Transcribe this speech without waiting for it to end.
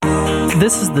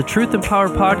This is the Truth and Power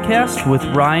Podcast with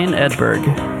Ryan Edberg.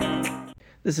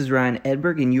 This is Ryan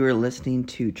Edberg, and you are listening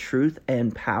to Truth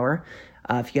and Power.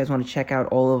 If you guys want to check out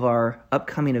all of our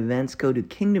upcoming events, go to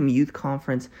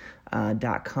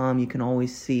kingdomyouthconference.com. You can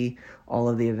always see all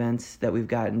of the events that we've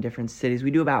got in different cities.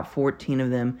 We do about 14 of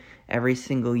them every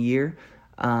single year.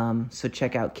 So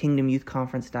check out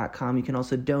kingdomyouthconference.com. You can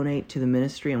also donate to the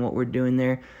ministry and what we're doing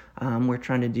there. We're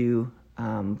trying to do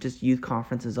just youth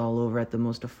conferences all over at the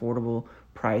most affordable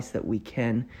price that we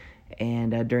can.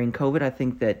 And during COVID, I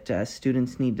think that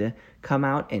students need to come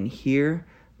out and hear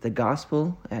the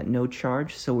gospel at no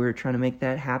charge. So we're trying to make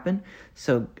that happen.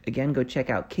 So again, go check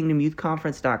out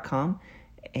kingdomyouthconference.com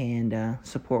and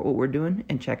support what we're doing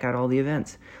and check out all the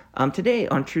events. Today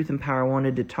on Truth and Power, I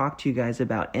wanted to talk to you guys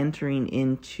about entering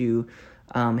into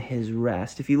his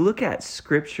rest. If you look at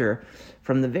Scripture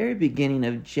from the very beginning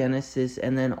of Genesis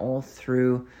and then all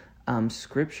through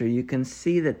Scripture, you can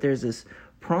see that there's this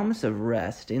promise of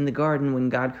rest. In the garden, when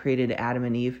God created Adam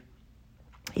and Eve,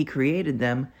 he created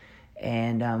them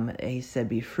and he said,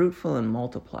 be fruitful and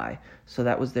multiply. So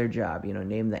that was their job,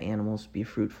 name the animals, be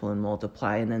fruitful and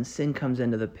multiply. And then sin comes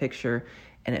into the picture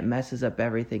and it messes up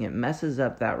everything. It messes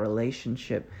up that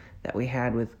relationship that we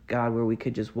had with God where we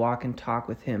could just walk and talk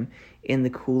with him in the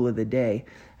cool of the day.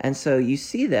 And so you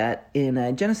see that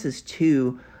in Genesis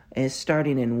 2,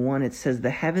 starting in 1, it says, the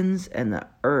heavens and the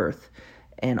earth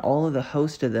and all of the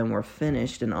host of them were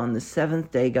finished, and on the seventh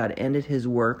day God ended his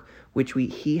work which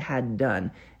he had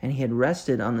done, and he had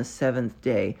rested on the seventh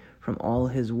day from all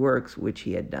his works which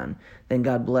he had done. Then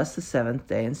God blessed the seventh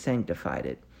day and sanctified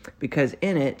it, because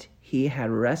in it he had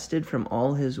rested from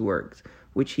all his works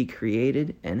which he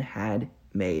created and had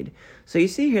made. So you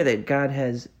see here that God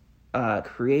has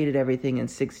created everything in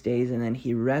 6 days, and then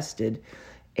he rested.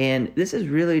 And this is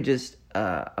really just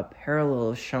a parallel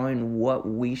of showing what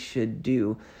we should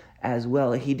do as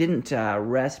well. He didn't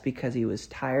rest because he was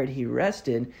tired. He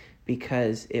rested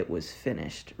because it was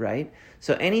finished, right?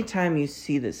 So anytime you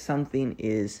see that something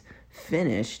is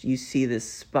finished, you see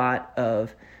this spot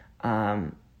of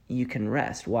you can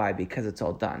rest. Why? Because it's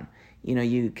all done.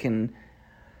 You can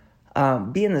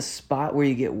be in the spot where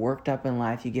you get worked up in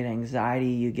life, you get anxiety,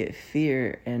 you get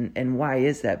fear. And why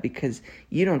is that? Because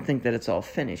you don't think that it's all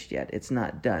finished yet. It's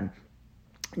not done.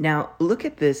 Now, look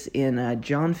at this in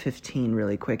John 15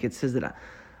 really quick. It says that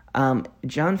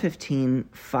John 15,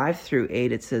 5 through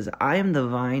 8, it says, I am the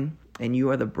vine and you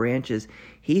are the branches.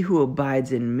 He who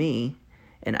abides in me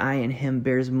and I in him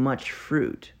bears much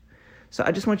fruit. So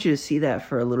I just want you to see that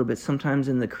for a little bit. Sometimes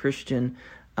in the Christian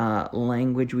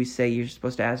language, we say you're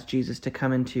supposed to ask Jesus to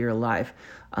come into your life.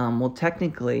 Well,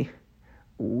 technically,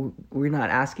 we're not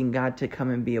asking God to come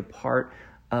and be a part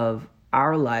of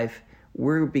our life.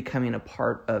 We're becoming a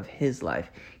part of his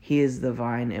life. He is the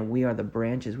vine and we are the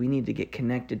branches. We need to get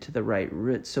connected to the right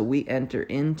root. So we enter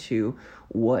into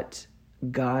what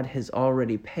God has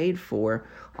already paid for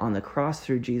on the cross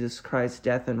through Jesus Christ's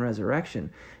death and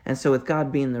resurrection. And so with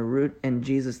God being the root and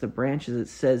Jesus the branches, it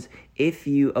says if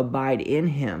you abide in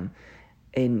him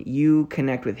and you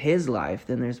connect with his life,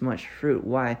 then there's much fruit.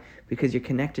 Why? Because you're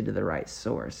connected to the right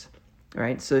source.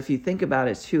 Right? So if you think about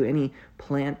it too, any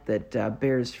plant that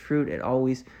bears fruit, it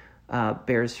always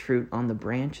bears fruit on the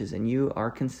branches, and you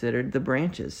are considered the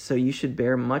branches. So you should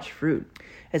bear much fruit.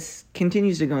 It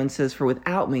continues to go and says, for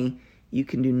without me, you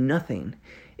can do nothing.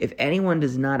 If anyone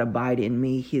does not abide in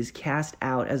me, he is cast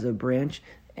out as a branch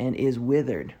and is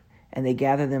withered. And they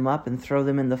gather them up and throw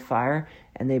them in the fire,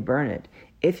 and they burn it.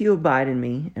 If you abide in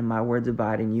me, and my words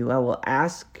abide in you,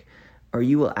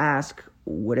 you will ask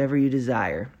whatever you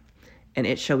desire, and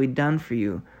it shall be done for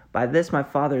you. By this my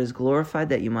Father is glorified,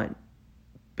 that you might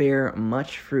bear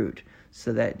much fruit,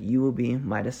 so that you will be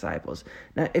my disciples.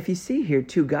 Now, if you see here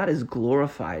too, God is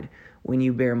glorified when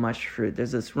you bear much fruit.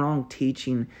 There's this wrong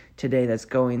teaching today that's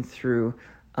going through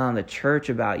the church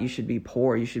about you should be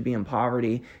poor, you should be in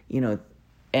poverty,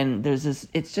 and there's this,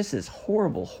 it's just this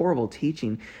horrible, horrible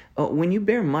teaching. When you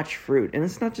bear much fruit, and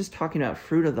it's not just talking about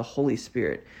fruit of the Holy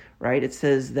Spirit, right? It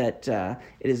says that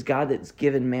it is God that's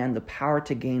given man the power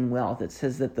to gain wealth. It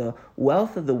says that the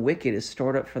wealth of the wicked is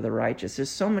stored up for the righteous.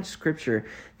 There's so much scripture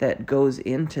that goes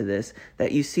into this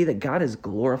that you see that God is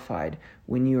glorified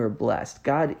when you are blessed.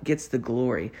 God gets the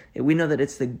glory. We know that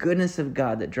it's the goodness of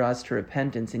God that draws to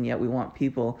repentance, and yet we want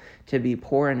people to be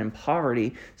poor and in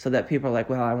poverty so that people are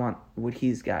like, well, I want what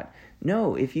he's got.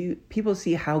 No, if people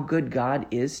see how good God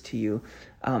is to you,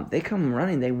 they come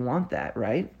running. They want that,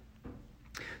 right?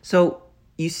 So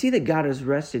you see that God has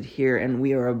rested here and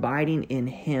we are abiding in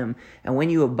him. And when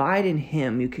you abide in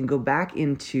him, you can go back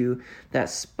into that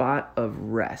spot of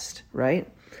rest,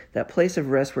 right? that place of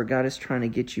rest where God is trying to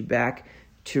get you back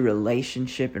to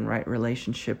relationship and right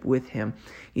relationship with him.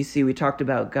 You see, we talked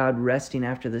about God resting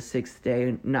after the sixth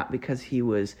day, not because he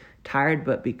was tired,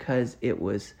 but because it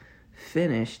was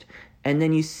finished. And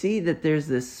then you see that there's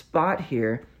this spot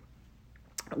here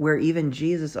where even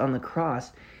Jesus on the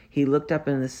cross, he looked up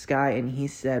in the sky and he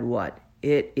said what?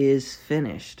 It is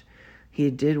finished. He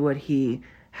did what he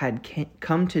had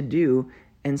come to do.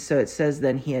 And so it says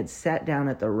then he had sat down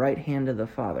at the right hand of the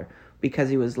Father. Because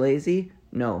he was lazy?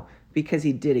 No, because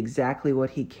he did exactly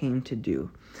what he came to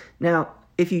do. Now,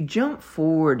 if you jump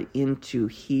forward into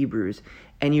Hebrews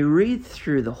and you read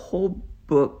through the whole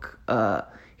book,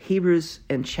 Hebrews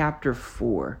and chapter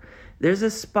 4, there's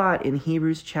a spot in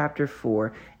Hebrews chapter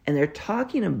 4, and they're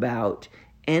talking about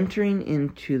entering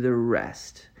into the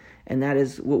rest. And that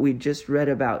is what we just read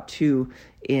about too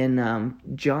in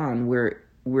John, where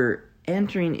we're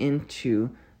entering into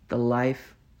the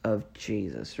life of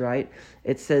Jesus, right?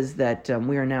 It says that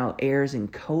we are now heirs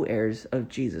and co-heirs of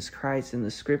Jesus Christ in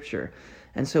the scripture.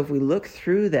 And so if we look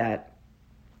through that,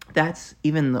 that's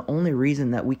even the only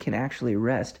reason that we can actually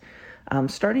rest.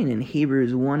 Starting in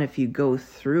Hebrews 1, if you go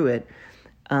through it,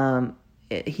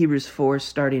 Hebrews 4,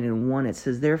 starting in 1, it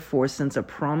says, "Therefore, since a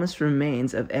promise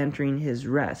remains of entering his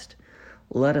rest,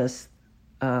 let us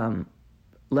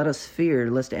fear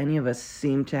lest any of us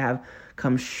seem to have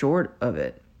come short of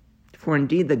it. For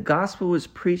indeed the gospel was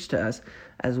preached to us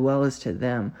as well as to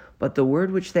them, but the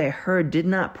word which they heard did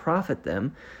not profit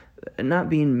them, not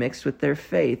being mixed with their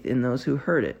faith in those who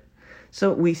heard it."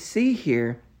 So we see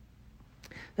here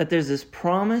that there's this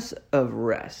promise of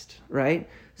rest, right?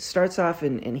 Starts off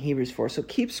in Hebrews 4. So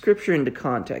keep scripture into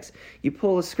context. You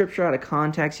pull a scripture out of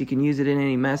context, you can use it in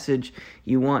any message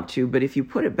you want to, but if you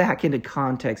put it back into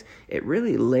context, it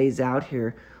really lays out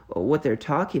here what they're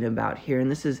talking about here.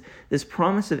 And this is this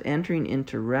promise of entering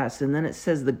into rest. And then it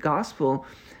says the gospel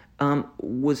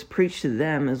was preached to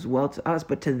them as well to us,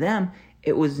 but to them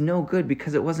it was no good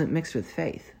because it wasn't mixed with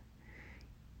faith.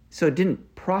 So it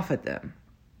didn't profit them.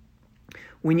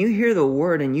 When you hear the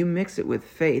word and you mix it with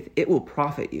faith, it will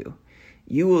profit you.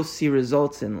 You will see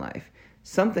results in life.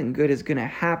 Something good is going to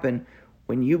happen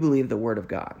when you believe the word of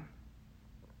God.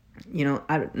 You know,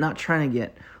 I'm not trying to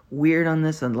get weird on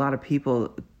this. A lot of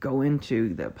people go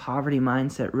into the poverty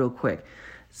mindset real quick.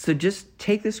 So just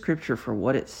take the scripture for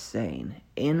what it's saying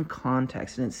in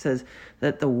context. And it says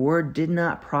that the word did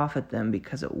not profit them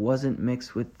because it wasn't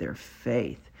mixed with their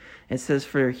faith. It says,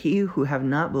 "For he who have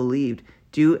not believed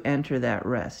do enter that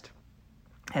rest.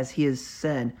 As he has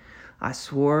said, I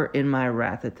swore in my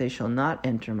wrath that they shall not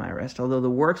enter my rest, although the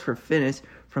works were finished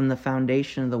from the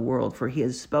foundation of the world. For he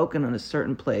has spoken on a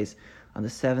certain place on the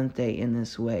seventh day in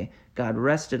this way. God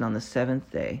rested on the seventh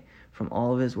day from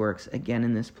all of his works, again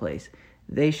in this place.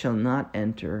 They shall not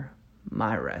enter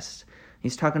my rest."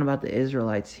 He's talking about the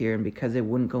Israelites here, and because they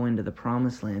wouldn't go into the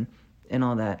promised land and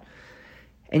all that.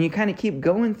 And you kind of keep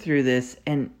going through this,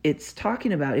 and it's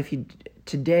talking about if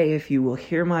you will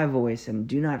hear my voice and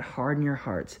do not harden your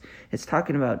hearts. It's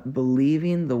talking about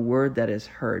believing the word that is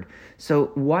heard.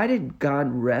 So why did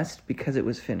God rest? Because it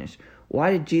was finished.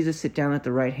 Why did Jesus sit down at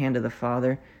the right hand of the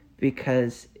Father?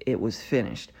 Because it was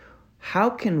finished. How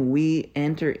can we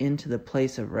enter into the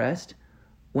place of rest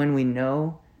when we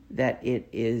know that it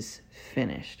is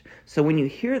finished? So when you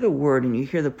hear the word and you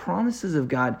hear the promises of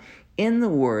God in the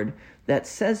word that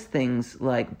says things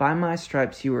like, "By my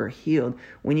stripes you are healed,"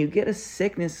 when you get a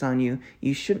sickness on you,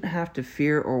 you shouldn't have to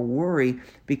fear or worry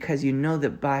because you know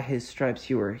that by his stripes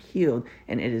you are healed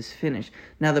and it is finished.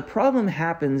 Now the problem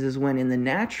happens is when in the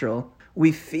natural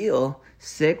we feel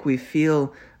sick, we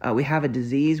feel we have a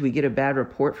disease, we get a bad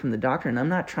report from the doctor, and I'm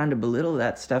not trying to belittle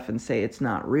that stuff and say it's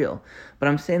not real, but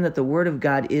I'm saying that the word of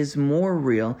God is more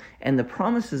real and the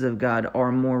promises of God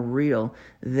are more real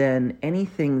than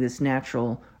anything this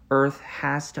natural earth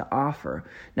has to offer.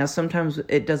 Now, sometimes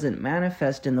it doesn't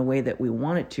manifest in the way that we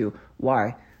want it to.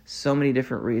 Why? So many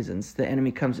different reasons. The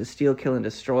enemy comes to steal, kill, and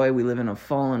destroy. We live in a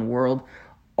fallen world.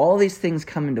 All these things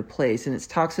come into place, and it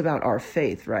talks about our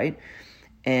faith, right?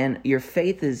 And your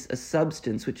faith is a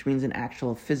substance, which means an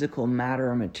actual physical matter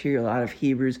or material out of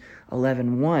Hebrews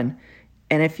 11:1.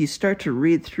 And if you start to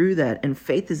read through that, and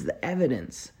faith is the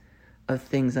evidence of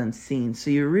things unseen. So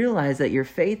you realize that your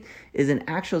faith is an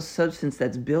actual substance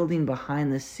that's building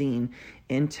behind the scene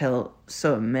until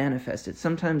so it manifests. It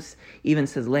sometimes even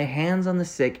says, lay hands on the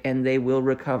sick and they will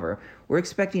recover. We're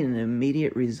expecting an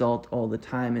immediate result all the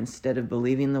time instead of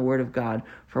believing the word of God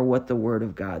for what the word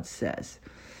of God says.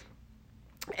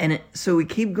 And so we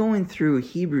keep going through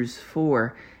Hebrews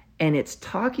 4, and it's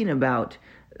talking about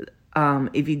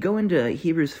if you go into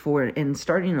Hebrews 4 and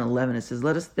starting in 11, it says,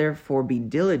 "Let us therefore be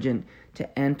diligent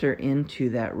to enter into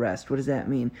that rest." What does that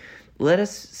mean? Let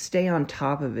us stay on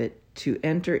top of it to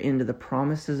enter into the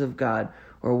promises of God,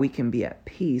 or we can be at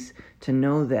peace to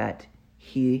know that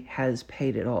He has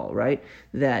paid it all, right?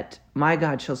 That my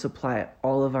God shall supply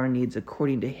all of our needs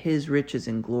according to His riches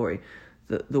and glory.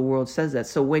 The world says that.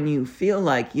 So when you feel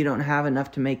like you don't have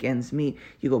enough to make ends meet,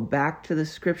 you go back to the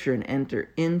scripture and enter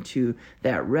into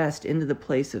that rest, into the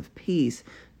place of peace,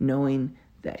 knowing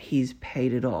that He's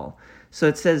paid it all. So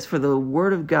it says, "For the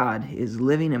word of God is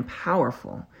living and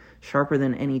powerful, sharper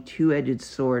than any two-edged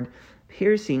sword,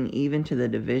 piercing even to the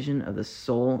division of the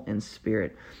soul and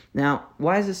spirit." Now,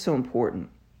 why is this so important?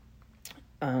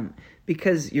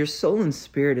 Because your soul and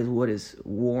spirit is what is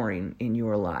warring in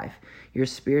your life. Your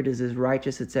spirit is as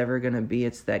righteous it's ever going to be.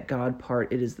 It's that God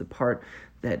part. It is the part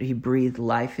that He breathed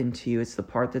life into you. It's the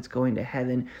part that's going to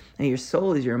heaven. And your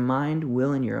soul is your mind,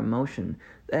 will, and your emotion.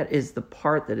 That is the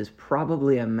part that is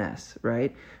probably a mess,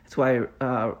 right? That's why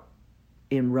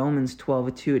in Romans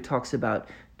 12:2 it talks about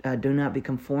do not be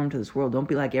conformed to this world. Don't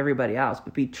be like everybody else,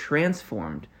 but be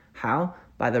transformed. How?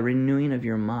 By the renewing of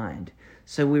your mind.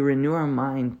 So we renew our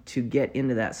mind to get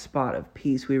into that spot of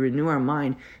peace. We renew our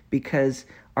mind because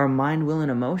our mind, will,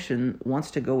 and emotion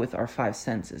wants to go with our five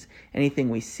senses. Anything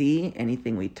we see,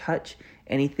 anything we touch,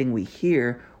 anything we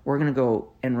hear, we're going to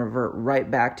go and revert right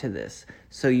back to this.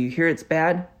 So you hear it's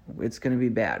bad, it's going to be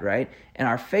bad, right? And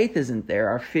our faith isn't there,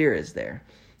 our fear is there.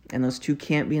 And those two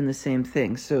can't be in the same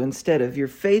thing. So instead of your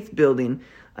faith building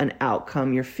an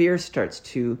outcome, your fear starts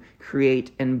to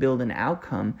create and build an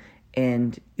outcome.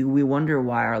 And we wonder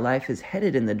why our life is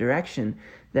headed in the direction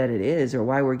that it is, or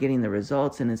why we're getting the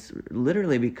results. And it's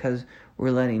literally because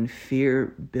we're letting fear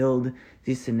build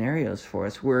these scenarios for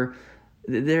us.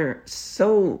 They're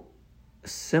so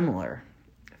similar,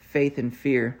 faith and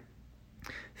fear.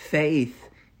 Faith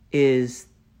is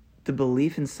the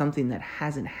belief in something that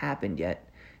hasn't happened yet.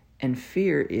 And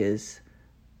fear is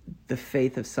the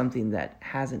faith of something that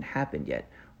hasn't happened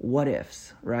yet. What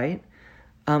ifs, right?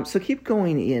 So keep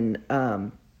going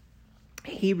in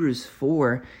Hebrews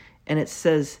 4, and it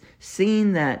says,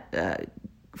 seeing that,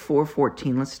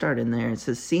 4:14, let's start in there. It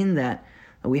says, seeing that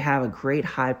we have a great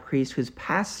high priest who has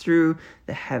passed through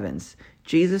the heavens,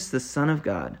 Jesus, the Son of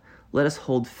God, let us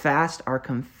hold fast our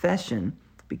confession.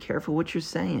 Be careful what you're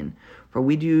saying. For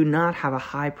we do not have a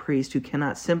high priest who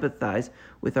cannot sympathize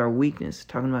with our weakness,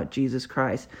 talking about Jesus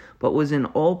Christ, but was in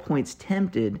all points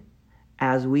tempted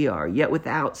as we are, yet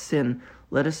without sin.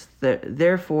 Let us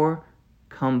therefore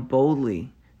come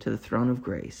boldly to the throne of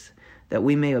grace, that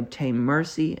we may obtain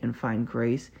mercy and find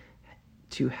grace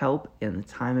to help in the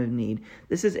time of need.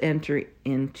 This is enter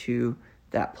into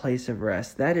that place of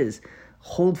rest. That is,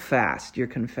 hold fast your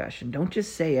confession. Don't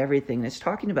just say everything. It's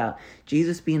talking about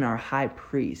Jesus being our high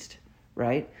priest,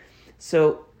 right?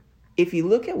 So if you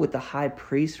look at what the high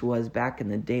priest was back in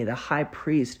the day, the high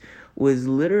priest was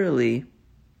literally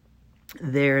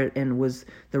there and was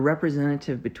the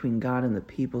representative between God and the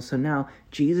people. So now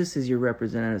Jesus is your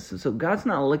representative. So God's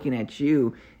not looking at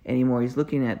you anymore. He's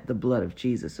looking at the blood of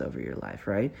Jesus over your life,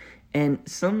 right? And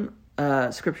some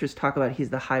scriptures talk about He's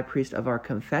the high priest of our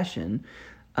confession,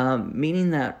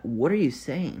 meaning that what are you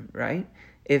saying, right?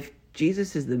 If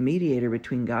Jesus is the mediator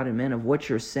between God and men of what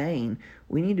you're saying,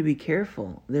 we need to be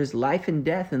careful. There's life and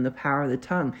death in the power of the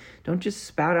tongue. Don't just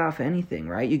spout off anything,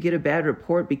 right? You get a bad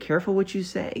report, be careful what you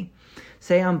say.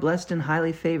 Say, I'm blessed and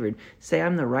highly favored. Say,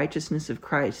 I'm the righteousness of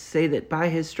Christ. Say that by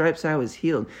His stripes I was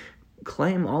healed.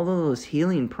 Claim all of those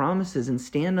healing promises and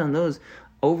stand on those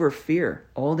over fear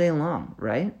all day long,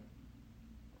 right?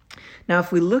 Now,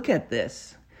 if we look at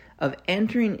this, of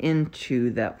entering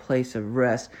into that place of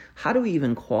rest, how do we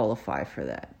even qualify for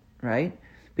that, right?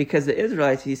 Because the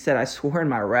Israelites, He said, I swore in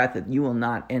my wrath that you will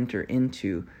not enter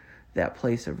into that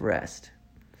place of rest.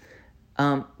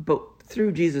 But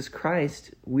through Jesus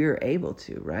Christ, we're able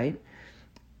to, right?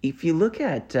 If you look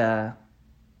at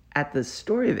the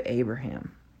story of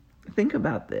Abraham, think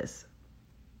about this.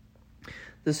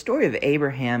 The story of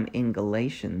Abraham in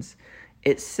Galatians,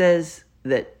 it says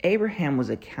that Abraham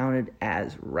was accounted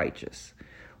as righteous.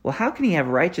 Well, how can he have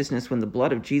righteousness when the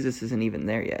blood of Jesus isn't even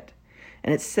there yet?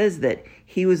 And it says that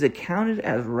he was accounted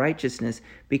as righteousness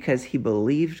because he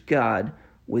believed God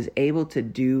was able to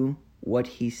do what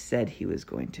He said He was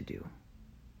going to do.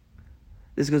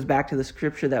 This goes back to the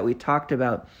scripture that we talked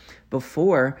about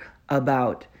before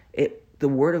about it. The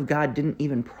word of God didn't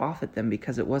even profit them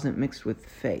because it wasn't mixed with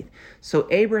faith. So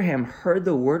Abraham heard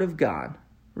the word of God,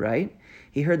 right?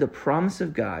 He heard the promise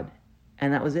of God,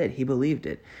 And that was it. He believed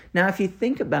it. Now, if you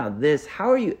think about this,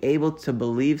 how are you able to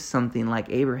believe something like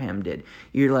Abraham did?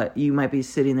 You might be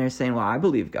sitting there saying, well, I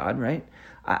believe God, right?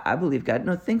 I believe God.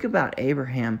 No, think about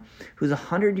Abraham, who's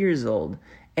 100 years old,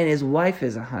 and his wife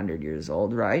is 100 years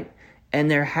old, right? And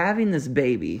they're having this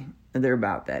baby. They're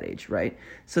about that age, right?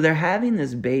 So they're having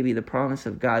this baby, the promise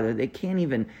of God. They can't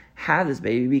even have this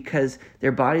baby because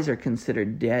their bodies are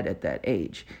considered dead at that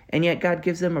age. And yet God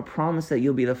gives them a promise that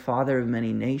you'll be the father of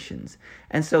many nations.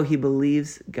 And so he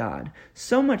believes God.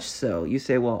 So much so, you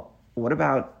say, well, what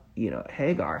about,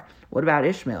 Hagar? What about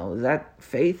Ishmael? Is that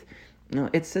faith? No,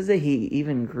 it says that he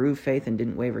even grew faith and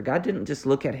didn't waver. God didn't just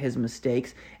look at his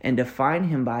mistakes and define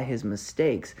him by his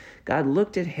mistakes. God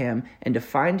looked at him and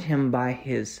defined him by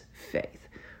his faith,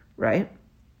 right?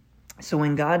 So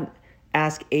when God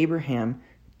asked Abraham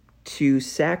to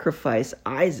sacrifice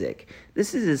Isaac,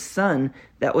 this is his son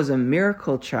that was a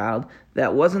miracle child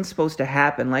that wasn't supposed to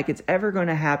happen, like it's ever going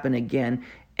to happen again.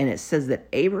 And it says that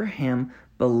Abraham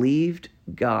believed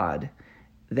God,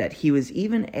 that he was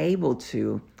even able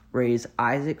to raise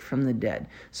Isaac from the dead.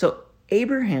 So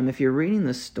Abraham, if you're reading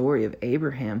the story of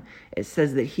Abraham, it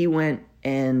says that he went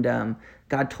and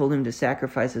God told him to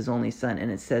sacrifice his only son.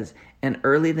 And it says, and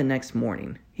early the next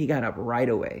morning, he got up right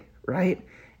away, right?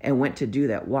 And went to do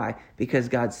that. Why? Because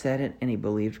God said it and he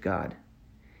believed God.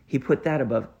 He put that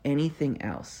above anything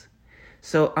else.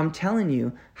 So I'm telling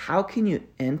you, how can you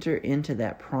enter into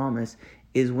that promise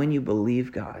is when you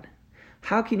believe God.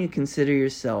 How can you consider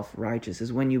yourself righteous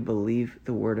is when you believe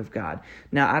the Word of God.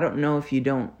 Now, I don't know if you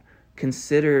don't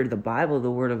consider the Bible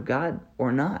the Word of God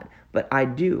or not, but I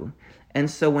do. And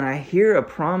so when I hear a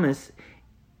promise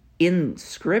in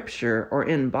Scripture or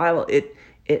in Bible,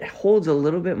 it holds a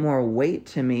little bit more weight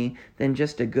to me than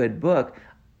just a good book.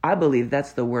 I believe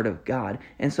that's the Word of God.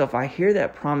 And so if I hear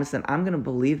that promise, then I'm going to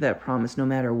believe that promise no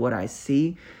matter what I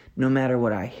see, no matter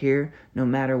what I hear, no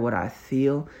matter what I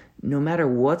feel, no matter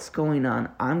what's going on.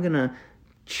 I'm going to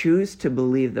choose to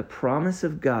believe the promise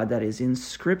of God that is in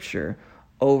Scripture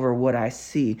over what I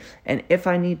see. And if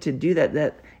I need to do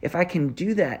that if I can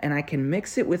do that and I can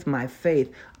mix it with my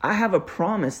faith, I have a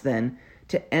promise then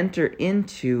to enter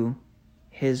into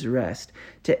his rest,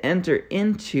 to enter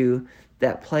into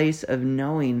that place of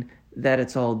knowing that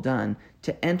it's all done,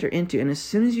 to enter into. And as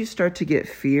soon as you start to get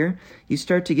fear, you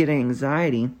start to get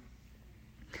anxiety,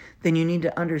 then you need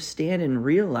to understand and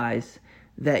realize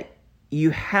that you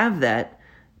have that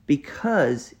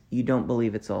because you don't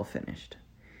believe it's all finished.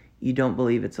 You don't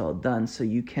believe it's all done, so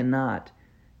you cannot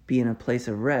be in a place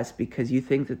of rest because you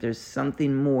think that there's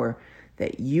something more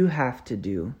that you have to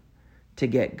do to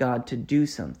get God to do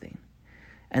something.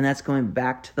 And that's going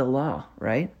back to the law,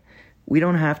 right? We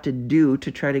don't have to do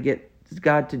to try to get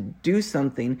God to do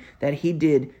something that he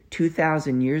did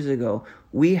 2,000 years ago.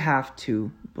 We have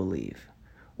to believe.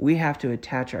 We have to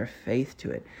attach our faith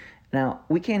to it. Now,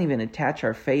 we can't even attach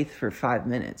our faith for 5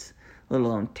 minutes, let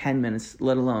alone 10 minutes,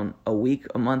 let alone a week,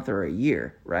 a month, or a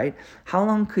year, right? How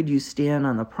long could you stand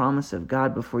on the promise of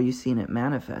God before you've seen it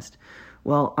manifest?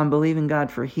 Well, I'm believing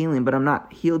God for healing, but I'm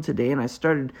not healed today. And I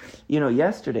started,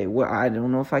 yesterday, well, I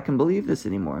don't know if I can believe this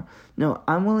anymore. No,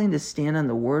 I'm willing to stand on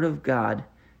the Word of God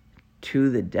to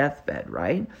the deathbed,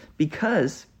 right?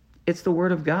 Because it's the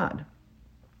Word of God.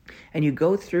 And you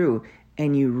go through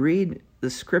and you read the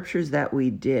scriptures that we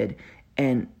did,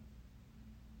 and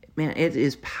man, it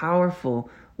is powerful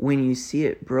when you see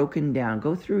it broken down.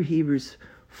 Go through Hebrews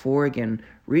 4 again,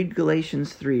 read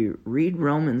Galatians 3, read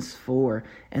Romans 4,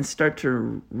 and start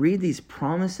to read these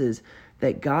promises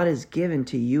that God has given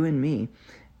to you and me,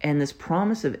 and this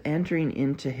promise of entering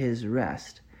into his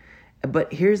rest.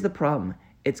 But here's the problem.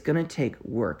 It's going to take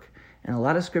work. And a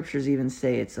lot of scriptures even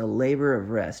say it's a labor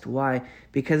of rest. Why?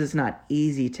 Because it's not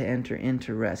easy to enter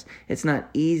into rest. It's not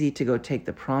easy to go take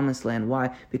the promised land.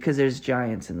 Why? Because there's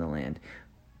giants in the land.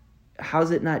 How's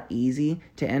it not easy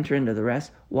to enter into the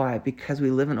rest? Why? Because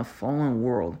we live in a fallen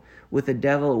world with the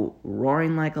devil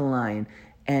roaring like a lion,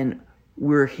 and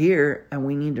we're here and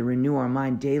we need to renew our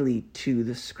mind daily to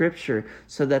the scripture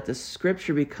so that the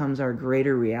scripture becomes our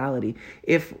greater reality.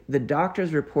 If the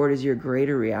doctor's report is your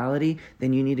greater reality,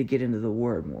 then you need to get into the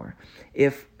word more.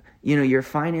 If your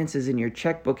finances and your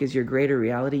checkbook is your greater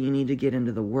reality, you need to get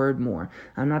into the word more.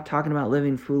 I'm not talking about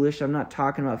living foolish. I'm not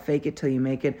talking about fake it till you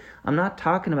make it. I'm not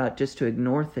talking about just to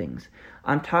ignore things.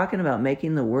 I'm talking about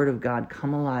making the word of God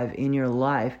come alive in your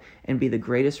life and be the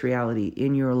greatest reality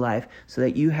in your life so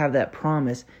that you have that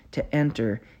promise to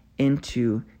enter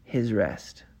into his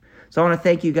rest. So I want to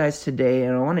thank you guys today,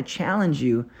 and I want to challenge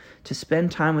you to spend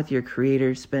time with your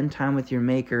Creator, spend time with your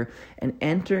Maker, and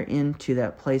enter into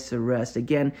that place of rest.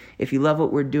 Again, if you love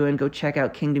what we're doing, go check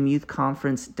out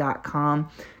kingdomyouthconference.com.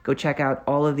 Go check out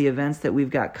all of the events that we've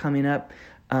got coming up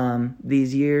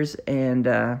these years, and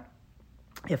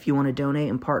if you want to donate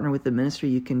and partner with the ministry,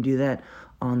 you can do that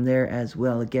on there as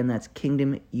well. Again, that's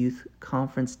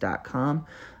kingdomyouthconference.com.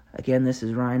 Again, this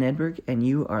is Ryan Edberg, and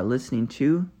you are listening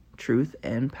to Truth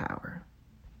and Power.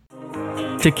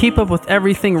 To keep up with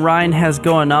everything Ryan has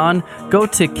going on, go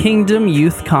to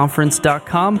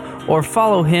kingdomyouthconference.com or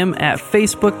follow him at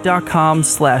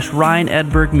facebook.com/Ryan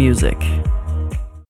Edberg Music.